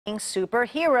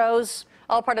Superheroes.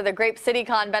 All part of the Grape City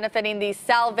Con benefiting the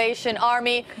Salvation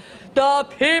Army. The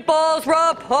People's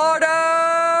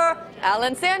Reporter,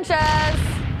 Alan Sanchez.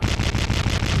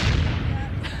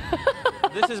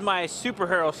 This is my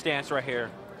superhero stance right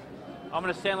here. I'm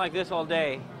gonna stand like this all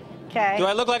day. Okay. Do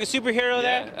I look like a superhero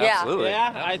there? Yeah. Absolutely.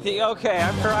 Yeah, I think, okay,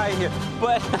 I'm trying here.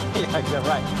 But, yeah,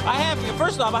 right.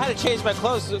 First off, I had to change my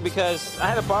clothes because I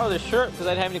had to borrow this shirt because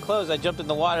I didn't have any clothes. I jumped in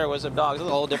the water with some dogs. That's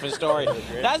a whole different story.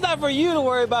 That's not for you to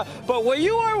worry about. But what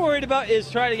you are worried about is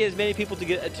trying to get as many people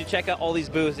to check out all these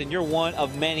booths. And you're one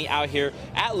of many out here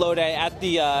at Lodi at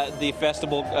the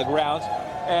festival grounds.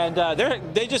 And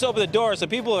they just opened the door, so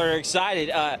people are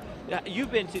excited.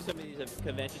 You've been to some of these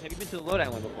conventions. Have you been to the Lodi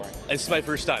one before? It's my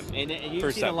first time. And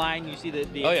you've seen the line, you see the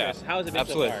oh, interest. Yeah. How has it been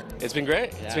Absolutely. so far? It's been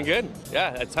great. Yeah. It's been good.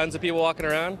 Yeah, tons of people walking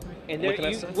around. And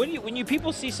when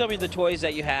people see some of the toys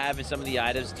that you have and some of the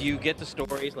items, do you get the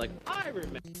stories like, I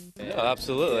remember? No,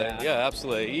 absolutely. Yeah,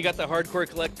 absolutely. You got the hardcore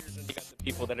collectors and you got the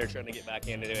people that are trying to get back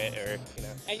into it, or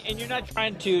And you're not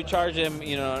trying to charge them,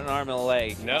 an arm and a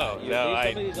leg. No, Some no.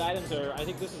 of these items are. I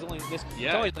think this is only this.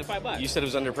 Yeah. It's only $5. You said it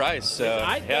was underpriced, so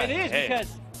It is because.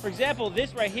 For example,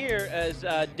 this right here is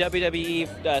WWE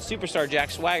superstar Jack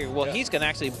Swagger. Well, he's going to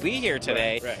actually be here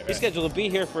today. Right. He's scheduled to be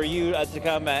here for you to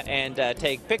come and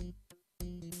take pictures.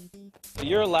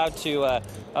 You're allowed to,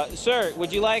 sir,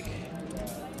 would you like,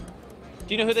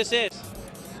 do you know who this is?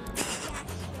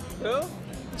 Who?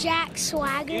 Jack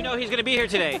Swagger. You know he's going to be here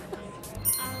today.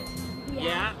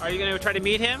 Yeah? Are you going to try to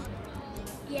meet him?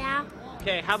 Yeah.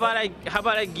 Okay, how about I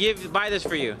buy this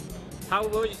for you?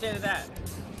 What would you say to that?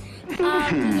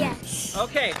 Yes.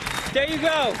 Okay, there you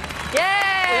go.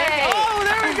 Yay! Oh,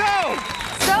 there we go.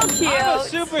 So cute. I'm a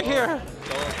superhero.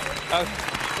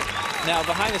 Now,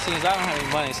 behind the scenes, I don't have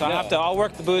any money, so I'll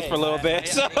work the booth for a little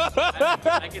bit.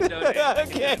 I can donate.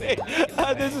 Okay.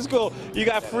 This is cool. You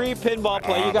got free pinball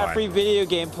play. You got free video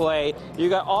game play. You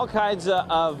got all kinds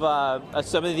of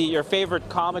some of your favorite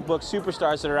comic book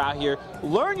superstars that are out here.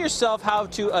 Learn yourself how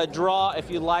to draw if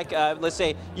you like. Let's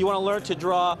say you want to learn to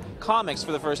draw comics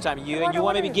for the first time. You want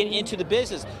to maybe get into the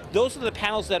business. Those are the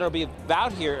panels that will be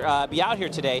out here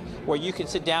today, where you can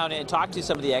sit down and talk to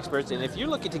some of the experts. And if you're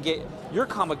looking to get your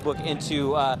comic book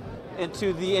into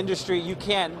the industry, you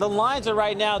can. The lines are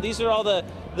right now. These are all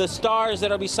the stars that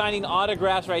will be signing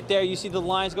autographs right there. You see the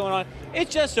lines going on.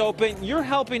 It's just open. You're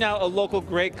helping out a local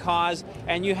great cause,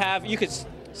 and you could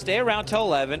stay around till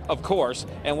 11, of course,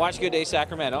 and watch Good Day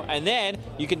Sacramento, and then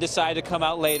you can decide to come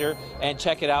out later and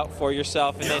check it out for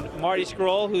yourself. And then Marty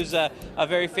Scurll, who's a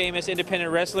very famous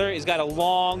independent wrestler, he's got a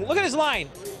long, look at his line.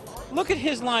 Look at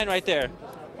his line right there.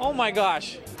 Oh my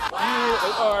gosh, you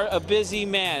are a busy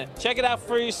man. Check it out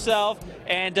for yourself.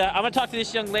 And I'm gonna talk to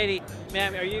this young lady.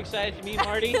 Ma'am, are you excited to meet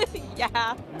Marty?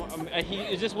 Yeah.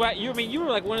 Is this what you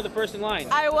were like one of the first in line?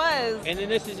 I was. And then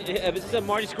this is a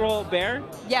Marty Scurll bear?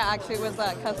 Yeah, actually it was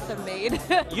custom made.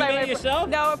 You made it yourself?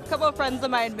 No, a couple of friends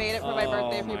of mine made it for my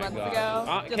birthday a few months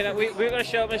ago. We're gonna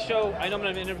show. I know I'm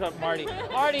gonna interrupt Marty.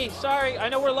 Marty, sorry. I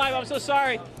know we're live. I'm so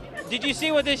sorry. Did you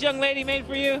see what this young lady made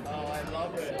for you? Oh, I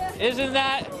love it. Isn't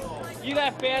that? You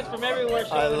got fans from everywhere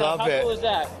showing I love up. How cool is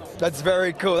that? That's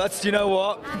very cool. You know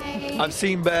what? I've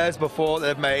seen bears before that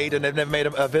they've made, and they've never made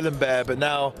a villain bear, but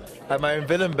now I have my own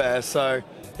villain bear, so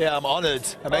yeah, I'm honored.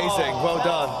 Amazing. Well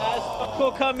done. That's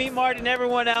cool. Come meet Marty and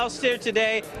everyone else here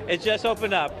today. It just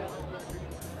opened up.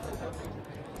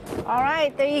 All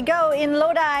right, there you go in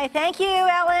Lodi. Thank you,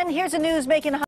 Ellen. Here's the news making